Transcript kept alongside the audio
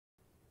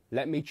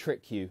Let me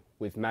trick you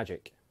with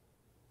magic.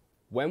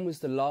 When was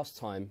the last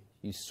time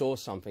you saw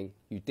something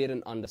you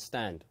didn't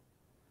understand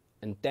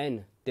and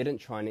then didn't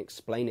try and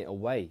explain it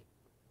away?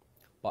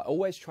 By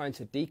always trying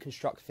to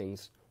deconstruct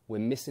things, we're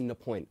missing the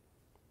point.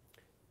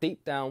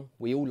 Deep down,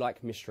 we all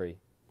like mystery.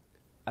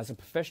 As a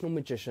professional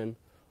magician,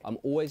 I'm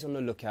always on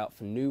the lookout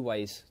for new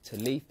ways to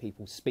leave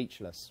people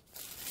speechless,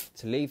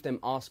 to leave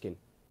them asking,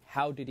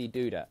 how did he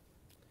do that?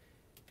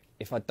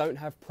 If I don't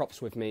have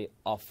props with me,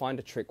 I'll find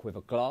a trick with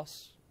a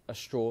glass, a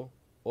straw,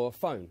 or a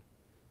phone.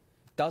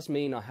 It does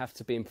mean I have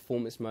to be in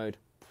performance mode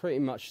pretty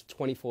much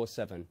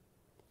 24/7.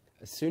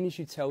 As soon as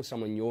you tell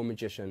someone you're a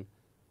magician,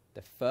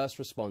 the first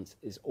response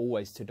is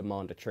always to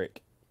demand a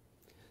trick.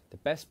 The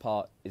best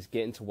part is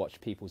getting to watch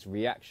people's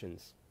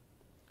reactions.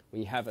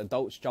 When you have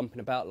adults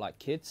jumping about like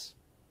kids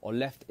or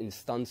left in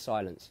stunned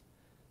silence,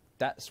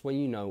 that's when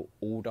you know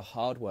all the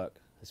hard work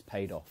has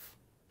paid off.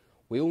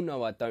 We all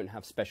know I don't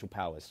have special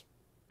powers.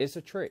 It's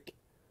a trick.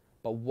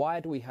 But why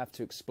do we have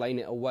to explain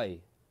it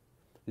away?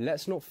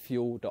 Let's not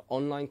fuel the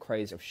online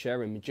craze of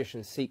sharing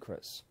magician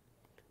secrets.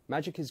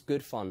 Magic is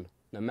good fun,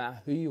 no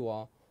matter who you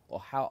are or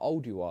how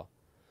old you are.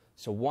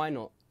 So why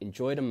not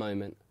enjoy the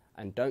moment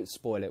and don't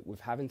spoil it with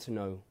having to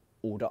know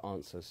all the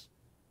answers.